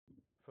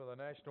for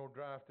the national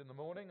draft in the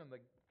morning and the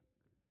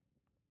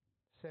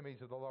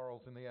semis of the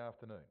Laurels in the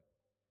afternoon.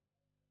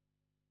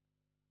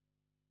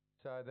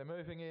 So they're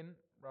moving in,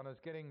 runners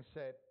getting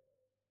set.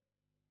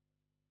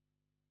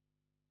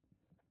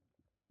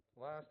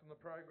 Last in the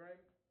program.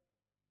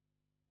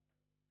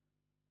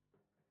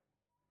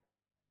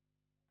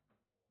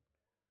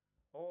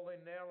 All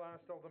in now,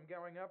 last of them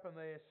going up, and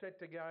they're set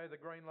to go. The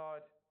green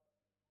light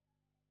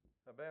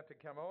about to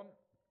come on.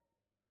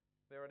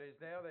 There it is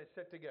now, they're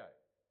set to go.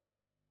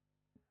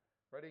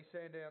 Ready,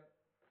 Sandown.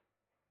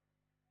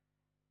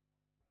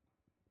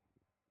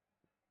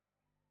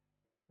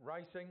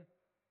 Racing.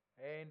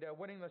 And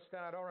winning the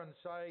start,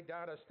 Orensay.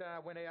 Data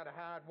Star went out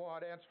hard,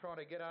 wide outs, trying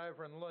to get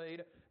over and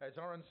lead as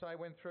Orensay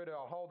went through to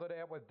hold it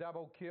out with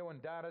Double Q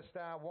and Data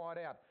Star wide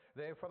out.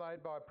 There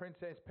followed by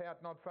Princess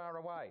Pout not far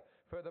away.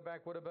 Further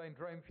back would have been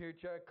Dream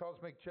Future,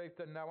 Cosmic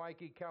Chieftain,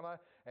 Noaki Colour,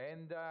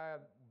 and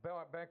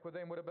back with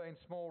them would have been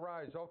Small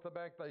Rose. Off the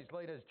back, these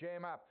leaders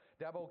jam up.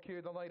 Double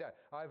Q the leader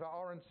over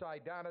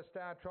Orensay. Data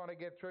Star trying to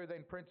get through,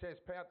 then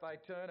Princess Pout they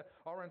turn.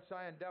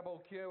 Orensay and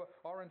Double Q.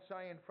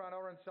 Orensay in front.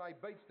 Orensay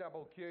beats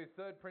Double Q.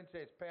 Third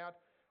Princess Pout.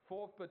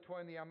 Fourth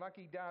between the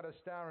unlucky Data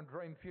Star and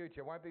Dream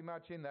Future. Won't be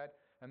much in that.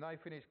 And they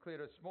finish clear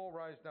to Small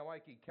Rose,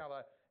 Noaki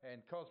Colour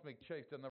and Cosmic Chieftain.